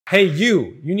Hey,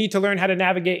 you need to learn how to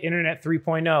navigate Internet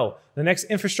 3.0. The next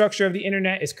infrastructure of the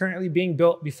Internet is currently being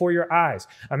built before your eyes.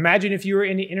 Imagine if you were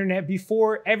in the Internet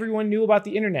before everyone knew about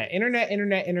the Internet.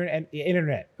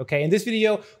 Internet. Okay, in this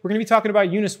video, we're gonna be talking about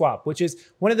Uniswap, which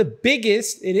is one of the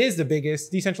biggest, it is the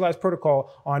biggest decentralized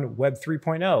protocol on Web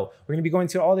 3.0. We're gonna be going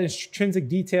to all the intrinsic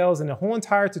details and the whole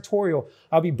entire tutorial.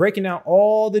 I'll be breaking down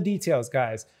all the details,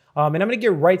 guys. And I'm gonna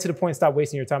get right to the point, stop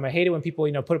wasting your time. I hate it when people,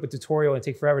 put up a tutorial and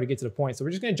take forever to get to the point. So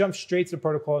we're just gonna jump straight to the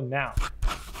protocol now.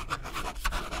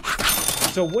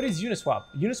 So what is Uniswap?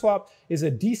 Uniswap is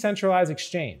a decentralized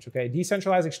exchange, okay?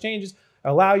 Decentralized exchanges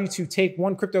allow you to take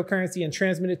one cryptocurrency and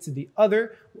transmit it to the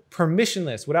other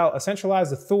permissionless without a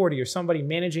centralized authority or somebody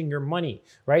managing your money,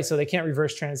 right? So they can't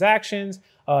reverse transactions,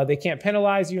 they can't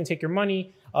penalize you and take your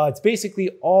money. It's basically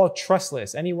all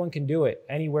trustless. Anyone can do it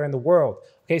anywhere in the world.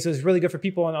 Okay, so it's really good for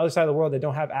people on the other side of the world that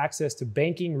don't have access to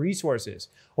banking resources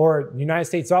or United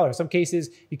States dollar. In some cases,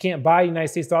 you can't buy United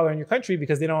States dollar in your country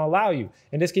because they don't allow you.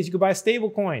 In this case, you could buy a stable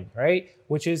coin, right?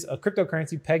 Which is a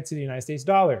cryptocurrency pegged to the United States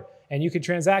dollar. And you can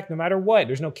transact no matter what.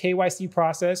 There's no KYC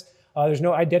process. There's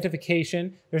no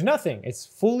identification. There's nothing. It's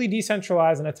fully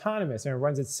decentralized and autonomous, and it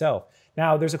runs itself.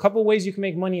 Now, there's a couple ways you can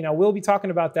make money, and I will be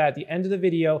talking about that at the end of the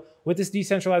video with this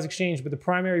decentralized exchange, but the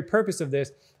primary purpose of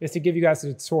this is to give you guys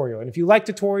a tutorial. And if you like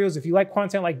tutorials, if you like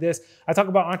content like this, I talk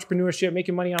about entrepreneurship,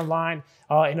 making money online,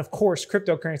 and of course,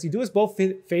 cryptocurrency. Do us both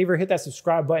a favor, hit that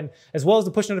subscribe button, as well as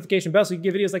the push notification bell so you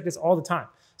can get videos like this all the time.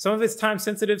 Some of it's time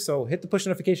sensitive, so hit the push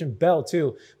notification bell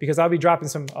too, because I'll be dropping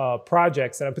some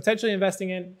projects that I'm potentially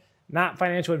investing in. Not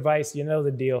financial advice, you know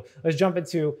the deal. Let's jump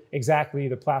into exactly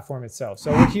the platform itself.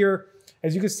 So we're here,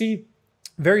 as you can see,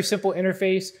 very simple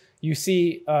interface. You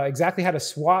see exactly how to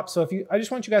swap. So I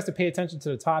just want you guys to pay attention to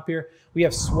the top here. We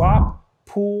have swap,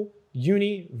 pool,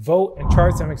 uni, vote, and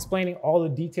charts. I'm explaining all the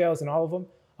details in all of them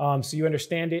so you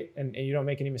understand it and you don't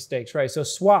make any mistakes, right? So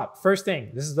swap, first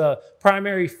thing, this is the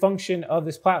primary function of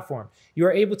this platform. You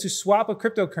are able to swap a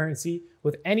cryptocurrency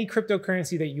with any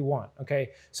cryptocurrency that you want, okay?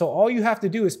 So all you have to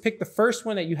do is pick the first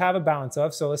one that you have a balance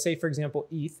of. So let's say, for example,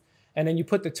 ETH, and then you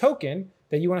put the token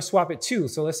that you want to swap it to.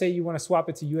 So let's say you want to swap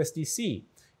it to USDC.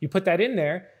 You put that in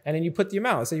there, and then you put the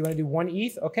amount. So you want to do 1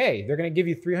 ETH, okay. They're going to give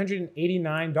you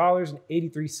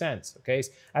 $389.83, okay,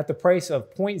 at the price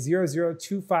of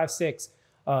 0.00256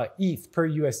 ETH per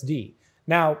USD.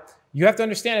 Now, you have to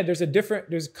understand that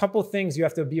there's a couple things you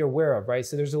have to be aware of, right?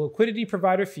 So there's a liquidity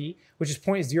provider fee, which is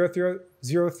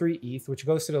 0.0303 ETH, which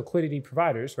goes to the liquidity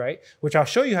providers, right? Which I'll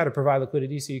show you how to provide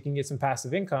liquidity so you can get some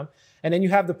passive income. And then you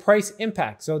have the price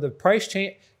impact. So the price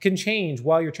can change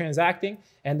while you're transacting,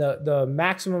 and the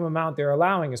maximum amount they're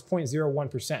allowing is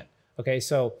 0.01%. Okay,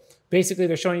 so basically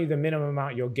they're showing you the minimum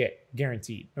amount you'll get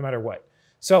guaranteed, no matter what.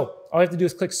 So all you have to do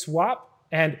is click swap.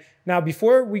 And now,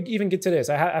 before we even get to this,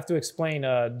 I have to explain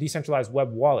decentralized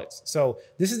web wallets. So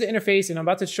this is the interface, and I'm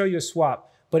about to show you a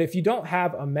swap. But if you don't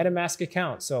have a MetaMask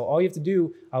account, so all you have to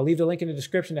do, I'll leave the link in the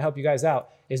description to help you guys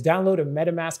out, is download a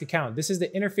MetaMask account. This is the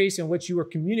interface in which you will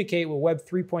communicate with Web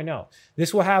 3.0.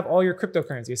 This will have all your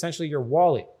cryptocurrency, essentially your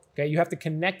wallet. Okay, you have to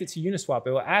connect it to Uniswap.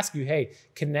 It will ask you, hey,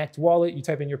 connect wallet. You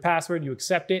type in your password, you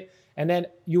accept it, and then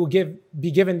you will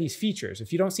be given these features.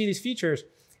 If you don't see these features,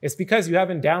 it's because you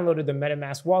haven't downloaded the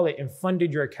MetaMask wallet and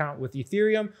funded your account with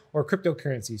Ethereum or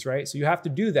cryptocurrencies, right? So you have to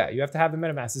do that. You have to have the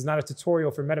MetaMask. It's not a tutorial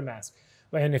for MetaMask.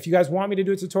 And if you guys want me to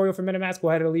do a tutorial for MetaMask,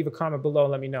 go ahead and leave a comment below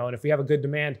and let me know. And if we have a good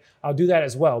demand, I'll do that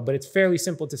as well. But it's fairly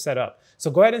simple to set up. So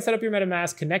go ahead and set up your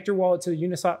MetaMask, connect your wallet to the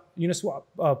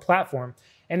Uniswap platform.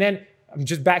 And then I'm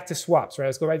just back to swaps, right?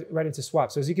 Let's go right into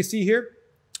swaps. So as you can see here,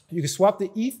 you can swap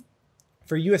the ETH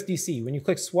for USDC. When you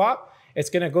click swap, it's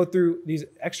going to go through these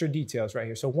extra details right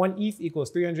here. So 1 ETH equals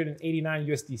 389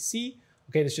 USDC.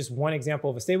 Okay, that's just one example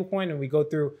of a stablecoin, and we go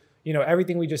through,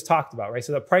 everything we just talked about, right?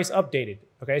 So the price updated.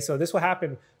 Okay, so this will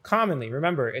happen commonly.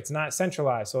 Remember, it's not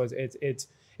centralized, so it's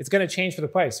going to change for the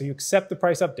price. So you accept the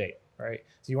price update, right?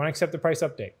 So you want to accept the price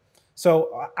update.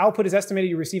 So output is estimated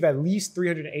you receive at least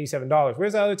 $387.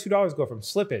 Where's the other $2 go from?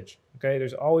 Slippage. Okay,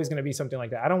 there's always going to be something like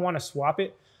that. I don't want to swap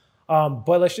it.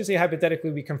 But let's just say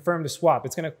hypothetically we confirm the swap.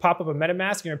 It's going to pop up a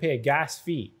MetaMask. You're going to pay a gas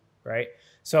fee, right?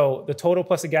 So the total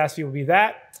plus the gas fee will be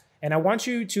that. And I want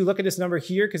you to look at this number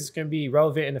here because it's going to be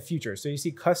relevant in the future. So you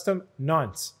see custom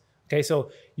nonce. Okay,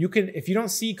 so you can, if you don't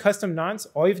see custom nonce,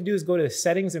 all you have to do is go to the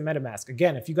settings in MetaMask.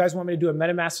 Again, if you guys want me to do a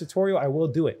MetaMask tutorial, I will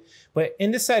do it. But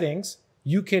in the settings,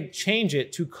 you can change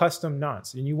it to custom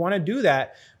nonce. And you want to do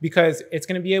that because it's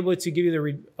going to be able to give you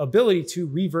the ability to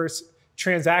reverse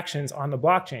transactions on the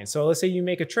blockchain. So let's say you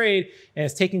make a trade and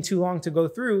it's taking too long to go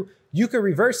through, you could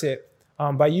reverse it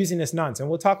by using this nonce. And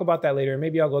we'll talk about that later.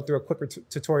 Maybe I'll go through a quicker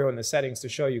tutorial in the settings to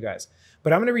show you guys.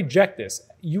 But I'm going to reject this.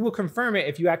 You will confirm it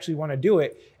if you actually want to do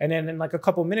it. And then in like a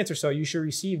couple minutes or so, you should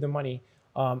receive the money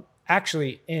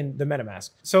actually in the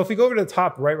MetaMask. So if we go over to the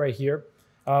top right here,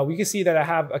 we can see that I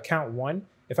have account 1.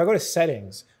 If I go to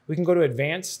settings, we can go to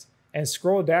advanced and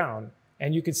scroll down,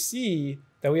 and you can see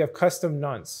that we have custom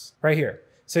nonce right here.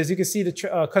 So as you can see, the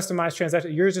customized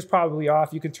transaction, yours is probably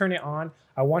off. You can turn it on.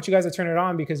 I want you guys to turn it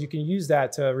on because you can use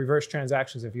that to reverse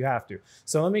transactions if you have to.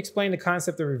 So let me explain the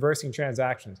concept of reversing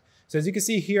transactions. So as you can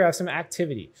see here, I have some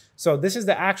activity. So this is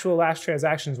the actual last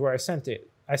transactions where I sent it.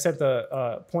 I sent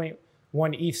the 0.1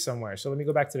 ETH somewhere. So let me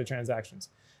go back to the transactions.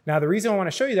 Now, the reason I want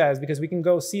to show you that is because we can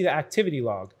go see the activity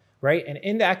log, right? And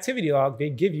in the activity log, they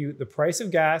give you the price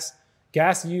of gas,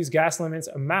 gas use, gas limits,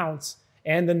 amounts,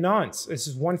 and the nonce. This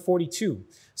is 142.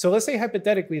 So let's say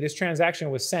hypothetically this transaction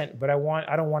was sent, but I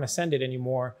don't want to send it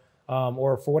anymore,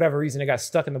 or for whatever reason it got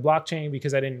stuck in the blockchain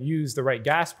because I didn't use the right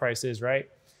gas prices, right?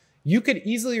 You could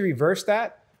easily reverse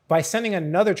that by sending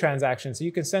another transaction. So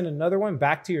you can send another one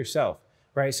back to yourself,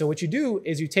 right? So what you do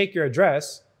is you take your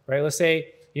address, right? Let's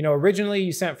say, originally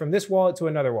you sent from this wallet to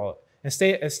another wallet.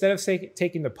 Instead of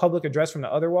taking the public address from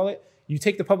the other wallet, you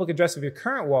take the public address of your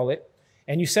current wallet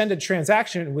and you send a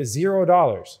transaction with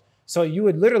 $0. So you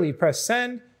would literally press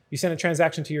send, you send a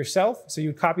transaction to yourself. So you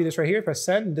would copy this right here, press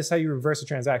send, and this is how you reverse a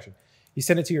transaction. You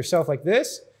send it to yourself like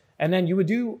this, and then you would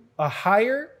do a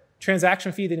higher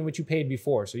transaction fee than what you paid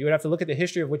before. So you would have to look at the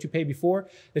history of what you paid before.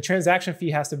 The transaction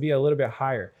fee has to be a little bit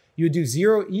higher. You would do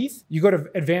 0 ETH. You go to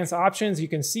advanced options. You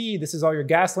can see this is all your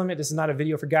gas limit. This is not a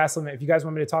video for gas limit. If you guys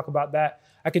want me to talk about that,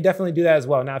 I could definitely do that as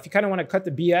well. Now, if you kind of want to cut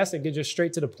the BS and get just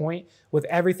straight to the point with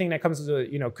everything that comes to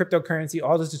cryptocurrency,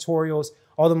 all the tutorials,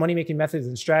 all the money-making methods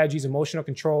and strategies, emotional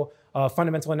control,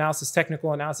 fundamental analysis,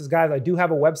 technical analysis, guys, I do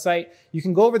have a website. You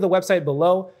can go over the website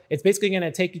below. It's basically going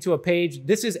to take you to a page.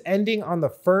 This is ending on the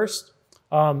 1st.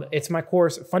 It's my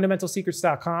course,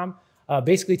 fundamentalsecrets.com.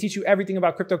 Basically teach you everything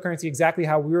about cryptocurrency, exactly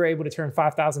how we were able to turn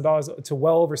 $5,000 to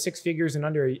well over 6 figures in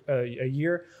under a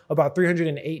year, about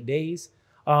 308 days.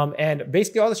 And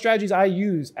basically all the strategies I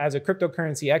use as a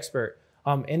cryptocurrency expert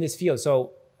in this field.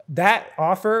 So that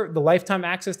offer, the lifetime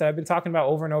access that I've been talking about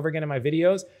over and over again in my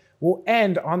videos, will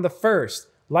end on the 1st.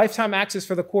 Lifetime access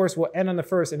for the course will end on the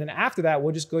 1st. And then after that,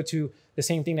 we'll just go to the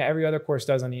same thing that every other course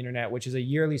does on the internet, which is a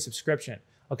yearly subscription.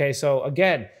 Okay, so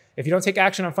again, if you don't take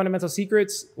action on Fundamental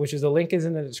Secrets, which is the link is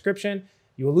in the description,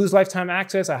 you will lose lifetime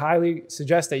access. I highly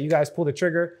suggest that you guys pull the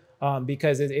trigger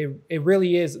because it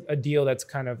really is a deal that's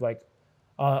kind of like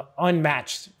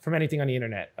unmatched from anything on the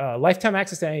internet. Lifetime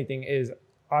access to anything is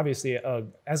obviously,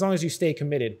 as long as you stay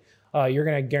committed, you're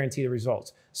going to guarantee the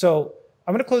results. So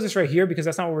I'm going to close this right here because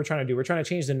that's not what we're trying to do. We're trying to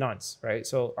change the nonce, right?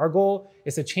 So our goal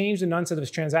is to change the nonce of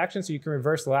this transaction so you can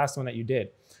reverse the last one that you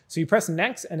did. So you press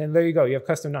next, and then there you go. You have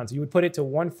custom nonce. You would put it to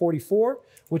 144,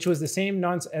 which was the same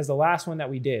nonce as the last one that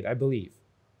we did, I believe.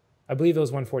 I believe it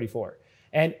was 144.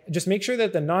 And just make sure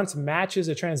that the nonce matches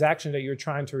the transaction that you're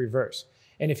trying to reverse.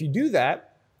 And if you do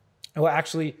that, it will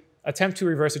actually attempt to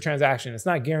reverse a transaction. It's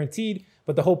not guaranteed,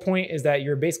 but the whole point is that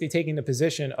you're basically taking the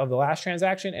position of the last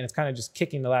transaction and it's kind of just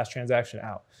kicking the last transaction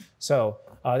out. So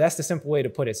that's the simple way to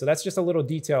put it. So that's just a little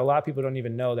detail. A lot of people don't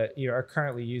even know that you are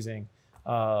currently using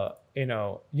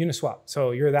Uniswap.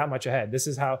 So you're that much ahead. This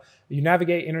is how you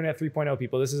navigate Internet 3.0,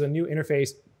 people. This is a new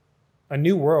interface, a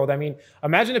new world. I mean,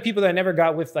 imagine the people that never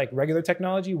got with like regular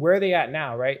technology, where are they at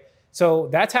now, right? So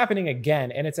that's happening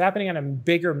again, and it's happening on a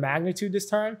bigger magnitude this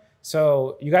time.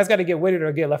 So you guys got to get with it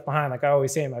or get left behind, like I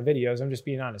always say in my videos. I'm just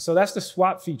being honest. So that's the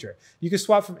swap feature. You can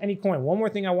swap from any coin. One more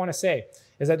thing I want to say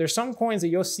is that there's some coins that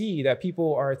you'll see that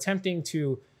people are attempting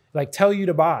to like tell you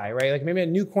to buy, right? Like maybe a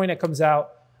new coin that comes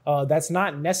out that's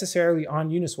not necessarily on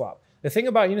Uniswap. The thing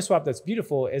about Uniswap that's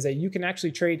beautiful is that you can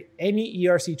actually trade any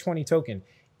ERC20 token,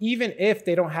 even if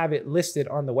they don't have it listed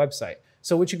on the website.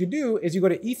 So what you could do is you go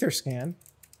to Etherscan,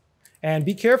 and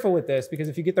be careful with this because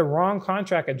if you get the wrong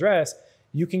contract address,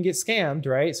 you can get scammed,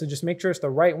 right? So just make sure it's the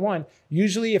right one.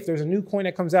 Usually if there's a new coin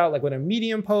that comes out, like with a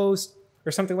Medium post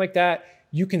or something like that,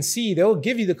 you can see they'll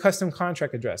give you the custom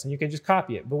contract address and you can just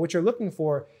copy it. But what you're looking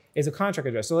for is a contract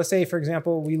address. So let's say, for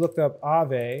example, we looked up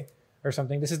Aave or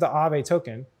something. This is the Aave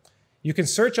token. You can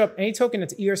search up any token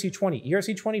that's ERC20.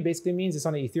 ERC20 basically means it's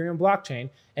on the Ethereum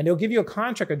blockchain, and they'll give you a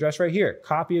contract address right here,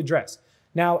 copy address.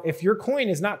 Now, if your coin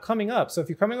is not coming up, so if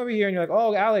you're coming over here and you're like,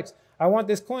 oh, Alex, I want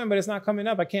this coin, but it's not coming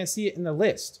up. I can't see it in the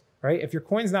list, right? If your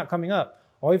coin's not coming up,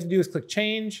 all you have to do is click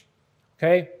change,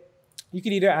 okay? You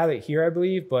can either add it here, I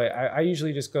believe, but I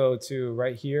usually just go to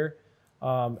right here.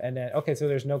 And then, okay, so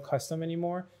there's no custom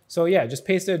anymore. So yeah, just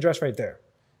paste the address right there.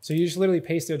 So you just literally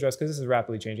paste the address because this is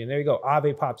rapidly changing. There you go,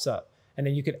 Aave pops up. And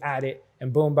then you could add it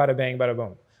and boom, bada bang, bada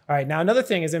boom. All right, now another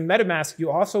thing is in MetaMask, you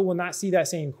also will not see that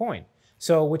same coin.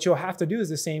 So what you'll have to do is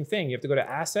the same thing. You have to go to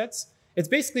assets. It's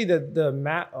basically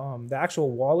the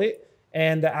actual wallet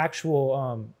and the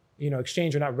actual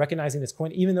exchange are not recognizing this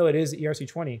coin, even though it is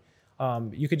ERC20.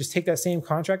 You could just take that same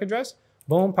contract address,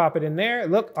 boom, pop it in there.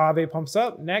 Look, Aave pumps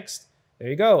up. Next, there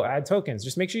you go, add tokens.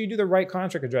 Just make sure you do the right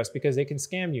contract address because they can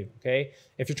scam you, okay?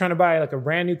 If you're trying to buy like a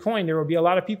brand new coin, there will be a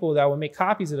lot of people that will make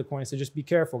copies of the coin, so just be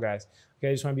careful, guys. Okay,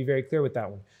 I just want to be very clear with that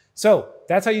one. So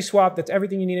that's how you swap. That's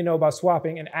everything you need to know about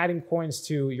swapping and adding coins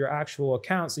to your actual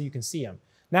account so you can see them.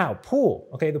 Now, pool,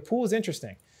 okay, the pool is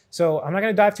interesting. So I'm not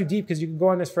gonna dive too deep because you can go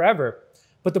on this forever,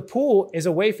 but the pool is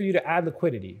a way for you to add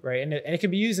liquidity, right? And it can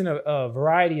be used in a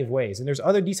variety of ways. And there's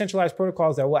other decentralized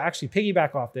protocols that will actually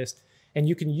piggyback off this, and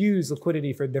you can use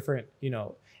liquidity for different,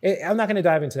 I'm not gonna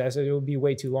dive into that, so it will be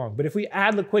way too long. But if we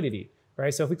add liquidity,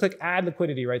 right? So if we click add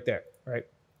liquidity right there, right?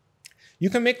 You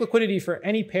can make liquidity for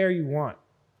any pair you want,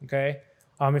 okay?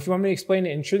 If you want me to explain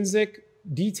the intrinsic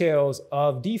details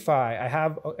of DeFi, I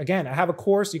have a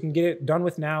course you can get it done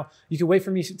with now. You can wait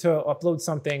for me to upload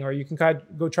something, or you can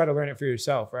go try to learn it for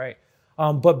yourself, right?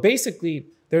 But basically,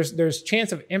 there's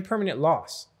chance of impermanent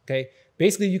loss, okay?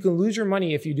 Basically, you can lose your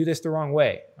money if you do this the wrong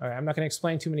way. All right, I'm not going to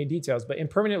explain too many details, but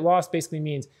impermanent loss basically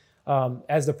means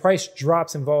as the price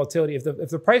drops in volatility, if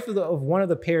the price of one of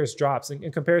the pairs drops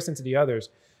in comparison to the others,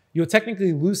 you'll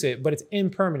technically lose it, but it's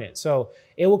impermanent. So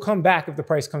it will come back if the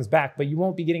price comes back, but you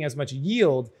won't be getting as much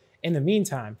yield in the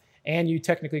meantime, and you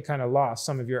technically kind of lost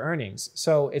some of your earnings.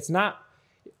 So it's not,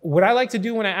 what I like to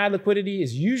do when I add liquidity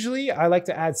is usually I like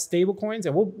to add stable coins,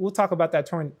 and we'll talk about that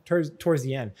towards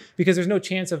the end, because there's no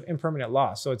chance of impermanent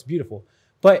loss, so it's beautiful.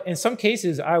 But in some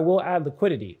cases, I will add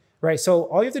liquidity, right? So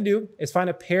all you have to do is find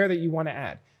a pair that you want to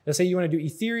add. Let's say you want to do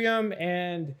Ethereum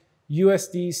and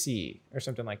USDC or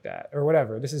something like that, or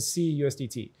whatever. This is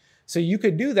CUSDT. So you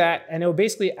could do that, and it will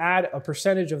basically add a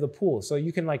percentage of the pool. So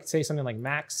you can like say something like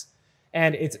max,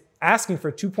 and it's asking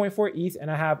for 2.4 ETH, and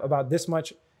I have about this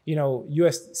much,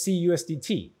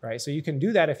 CUSDT, right? So you can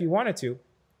do that if you wanted to.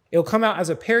 It'll come out as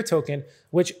a pair token,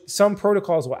 which some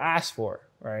protocols will ask for,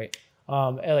 right?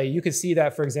 You could see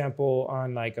that, for example,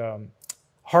 on like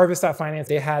Harvest.finance,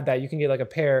 they had that. You can get like a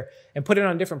pair and put it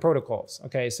on different protocols.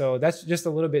 Okay, so that's just a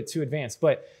little bit too advanced,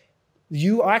 but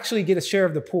you actually get a share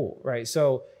of the pool, right?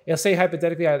 So it'll say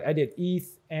hypothetically, I did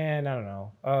ETH and I don't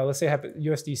know, let's say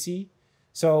USDC.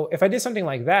 So if I did something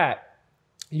like that,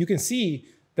 you can see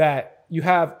that you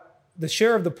have the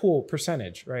share of the pool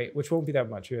percentage, right? Which won't be that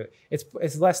much.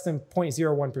 It's less than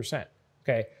 0.01%.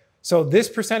 Okay. So this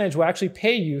percentage will actually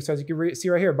pay you. So as you can see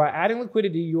right here, by adding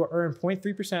liquidity, you will earn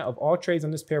 0.3% of all trades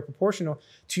on this pair proportional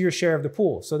to your share of the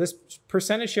pool. So this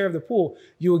percentage share of the pool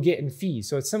you will get in fees.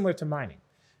 So it's similar to mining.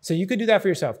 So you could do that for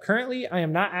yourself. Currently, I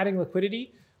am not adding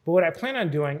liquidity, but what I plan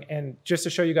on doing, and just to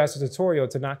show you guys a tutorial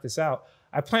to knock this out,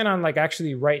 I plan on like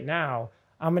actually right now,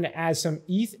 I'm going to add some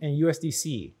ETH and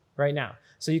USDC right now.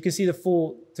 So you can see the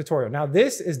full tutorial. Now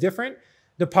this is different.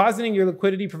 Depositing your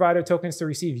liquidity provider tokens to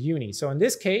receive Uni. So in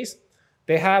this case,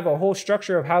 they have a whole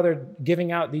structure of how they're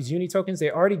giving out these Uni tokens. They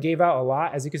already gave out a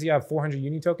lot. As you can see, I have 400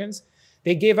 Uni tokens.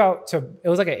 They gave out it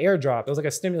was like an airdrop. It was like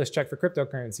a stimulus check for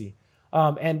cryptocurrency.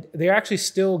 And they're actually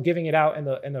still giving it out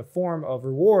in the form of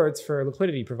rewards for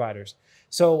liquidity providers.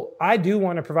 So I do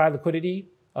want to provide liquidity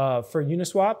for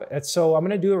Uniswap. And so I'm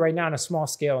going to do it right now on a small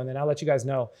scale, and then I'll let you guys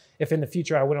know if in the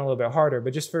future I went a little bit harder.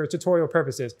 But just for tutorial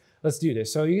purposes, let's do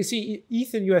this. So you can see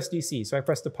ETH and USDC. So I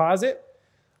press deposit,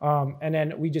 and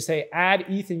then we just say add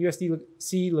ETH and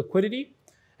USDC liquidity.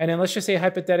 And then let's just say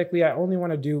hypothetically, I only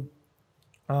want to do,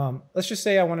 let's just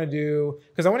say I want to do,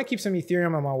 because I want to keep some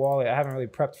Ethereum on my wallet. I haven't really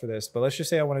prepped for this, but let's just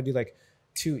say I want to do like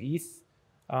 2 ETH.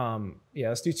 Yeah,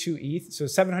 let's do 2 ETH. So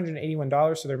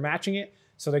 $781. So they're matching it.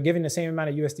 So they're giving the same amount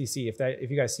of USDC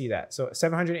if you guys see that. So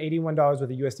 $781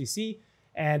 with a USDC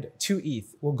and 2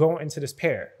 ETH will go into this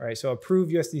pair, right? So approve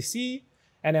USDC,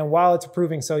 and then while it's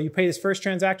approving, so you pay this first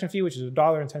transaction fee, which is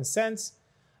 $1.10,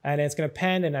 and then it's gonna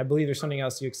pen, and I believe there's something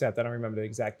else you accept. I don't remember the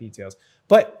exact details.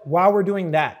 But while we're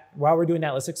doing that,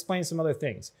 let's explain some other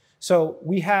things. So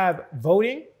we have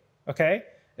voting, okay?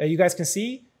 You guys can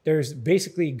see there's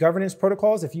basically governance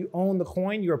protocols. If you own the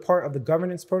coin, you're a part of the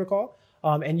governance protocol.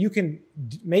 And you can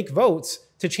make votes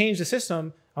to change the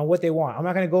system on what they want. I'm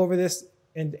not going to go over this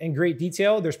in great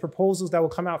detail. There's proposals that will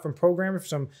come out from programmers,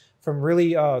 from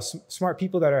really smart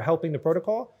people that are helping the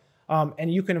protocol.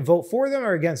 And you can vote for them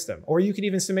or against them, or you can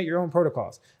even submit your own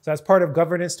protocols. So that's part of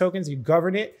governance tokens. You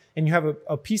govern it, and you have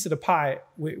a piece of the pie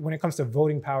when it comes to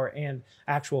voting power and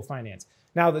actual finance.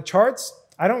 Now the charts,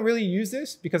 I don't really use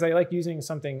this because I like using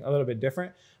something a little bit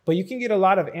different, but you can get a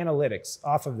lot of analytics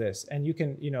off of this, and you can,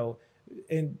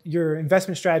 in your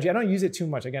investment strategy, I don't use it too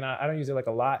much. Again, I don't use it like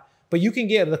a lot, but you can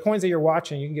get the coins that you're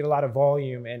watching, you can get a lot of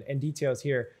volume and details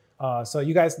here. So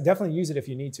you guys definitely use it if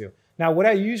you need to. Now, what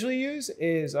I usually use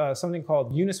is something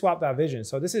called Uniswap Vision.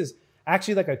 So this is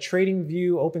actually like a trading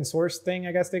view open source thing,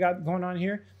 I guess they got going on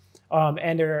here.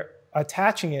 And they're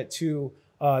attaching it to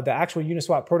the actual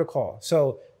Uniswap protocol.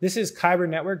 So this is Kyber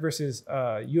Network versus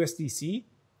USDC,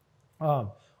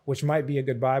 which might be a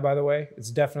good buy, by the way.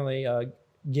 It's definitely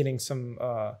getting some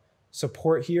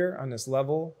support here on this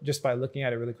level just by looking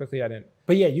at it really quickly. I didn't.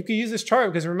 But yeah, you can use this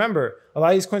chart because remember, a lot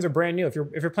of these coins are brand new. If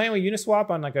you're playing with Uniswap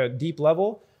on like a deep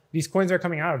level, these coins are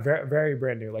coming out very, very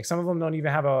brand new. Like some of them don't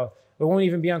even have it won't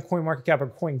even be on CoinMarketCap or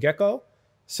CoinGecko.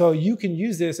 So you can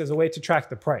use this as a way to track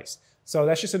the price. So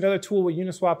that's just another tool with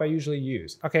Uniswap I usually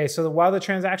use. Okay, so while the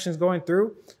transaction is going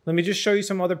through, let me just show you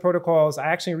some other protocols. I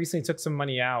actually recently took some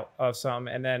money out of some,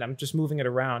 and then I'm just moving it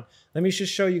around. Let me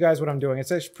just show you guys what I'm doing.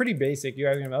 It's pretty basic. You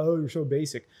guys are gonna be, oh, you're so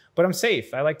basic. But I'm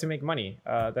safe. I like to make money.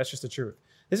 That's just the truth.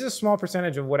 This is a small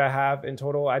percentage of what I have in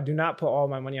total. I do not put all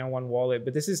my money on one wallet,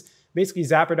 but this is basically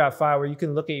Zapper.fi, where you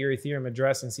can look at your Ethereum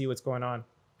address and see what's going on.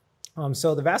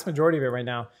 So the vast majority of it right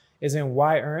now is in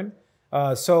YEarn.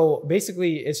 So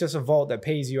basically, it's just a vault that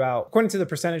pays you out according to the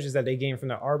percentages that they gain from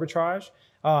the arbitrage.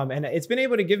 And it's been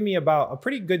able to give me about a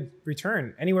pretty good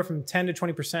return, anywhere from 10 to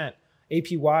 20%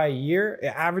 APY a year. It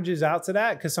averages out to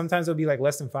that because sometimes it'll be like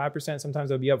less than 5%. Sometimes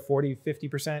it'll be up 40,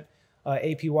 50%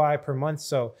 APY per month.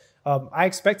 So I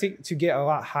expect it to get a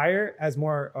lot higher as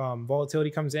more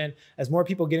volatility comes in, as more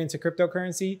people get into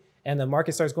cryptocurrency and the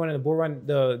market starts going in the bull run,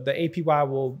 the APY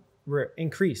will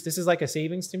increase. This is like a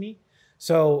savings to me.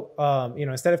 So,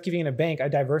 instead of keeping it in a bank, I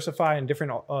diversify in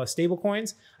different stable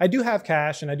coins. I do have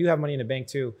cash and I do have money in the bank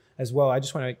too, as well. I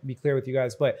just want to be clear with you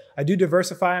guys, but I do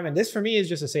diversify them. And this for me is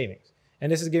just a savings.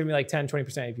 And this is giving me like 10,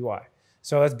 20% APY.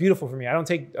 So that's beautiful for me. I don't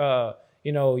take,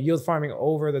 yield farming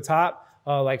over the top.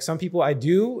 Like some people I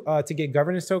do to get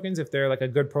governance tokens if they're like a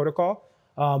good protocol.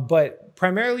 But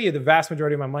primarily the vast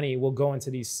majority of my money will go into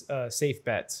these safe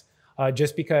bets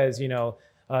just because,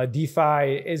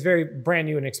 DeFi is very brand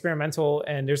new and experimental,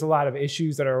 and there's a lot of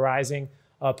issues that are arising,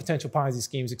 potential Ponzi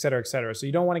schemes, et cetera, et cetera. So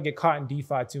you don't want to get caught in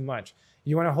DeFi too much.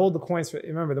 You want to hold the coins.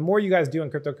 Remember, the more you guys do in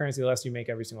cryptocurrency, the less you make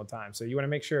every single time. So you want to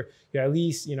make sure you at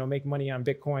least, make money on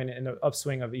Bitcoin and the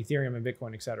upswing of Ethereum and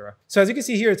Bitcoin, et cetera. So as you can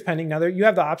see here, it's pending. Now you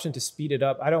have the option to speed it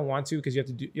up. I don't want to because you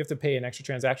have to pay an extra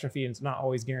transaction fee, and it's not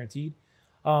always guaranteed.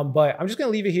 But I'm just going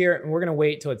to leave it here, and we're going to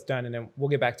wait till it's done, and then we'll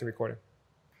get back to recording.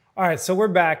 All right, so we're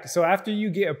back. So after you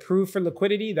get approved for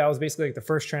liquidity, that was basically like the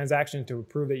first transaction to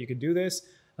prove that you could do this.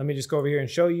 Let me just go over here and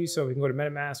show you. So we can go to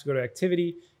MetaMask, go to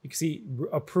activity. You can see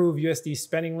approve USD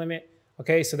spending limit.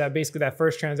 Okay, so that basically that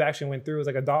first transaction went through, it was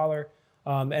like $1.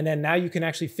 And then now you can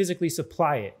actually physically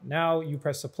supply it. Now you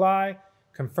press supply,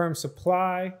 confirm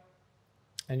supply,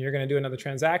 and you're gonna do another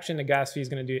transaction. The gas fee is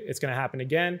it's gonna happen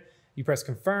again. You press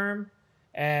confirm,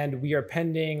 and we are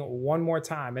pending one more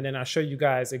time, and then I'll show you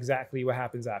guys exactly what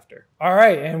happens after. All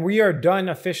right, and we are done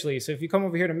officially. So if you come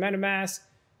over here to MetaMask,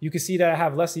 you can see that I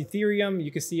have less Ethereum.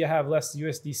 You can see I have less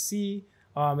USDC.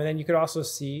 And then you could also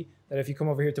see that if you come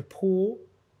over here to pool,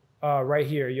 right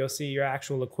here, you'll see your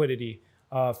actual liquidity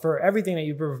for everything that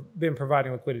you've been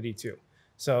providing liquidity to.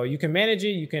 So you can manage it,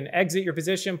 you can exit your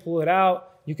position, pull it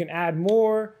out, you can add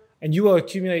more, and you will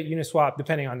accumulate Uniswap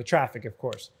depending on the traffic, of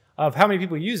course, of how many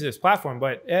people use this platform.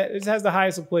 But it has the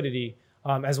highest liquidity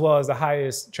as well as the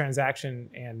highest transaction,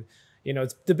 and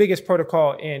it's the biggest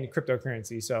protocol in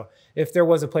cryptocurrency. So if there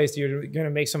was a place you're going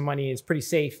to make some money, it's pretty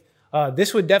safe.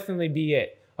 This would definitely be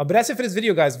it. But that's it for this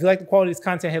video, guys. If you like the quality of this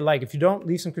content, hit like. If you don't,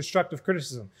 leave some constructive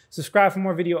criticism. Subscribe for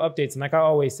more video updates. And like I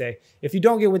always say, if you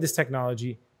don't get with this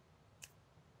technology,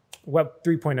 Web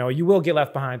 3.0, you will get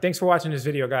left behind. Thanks for watching this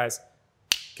video, guys.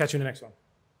 Catch you in the next one.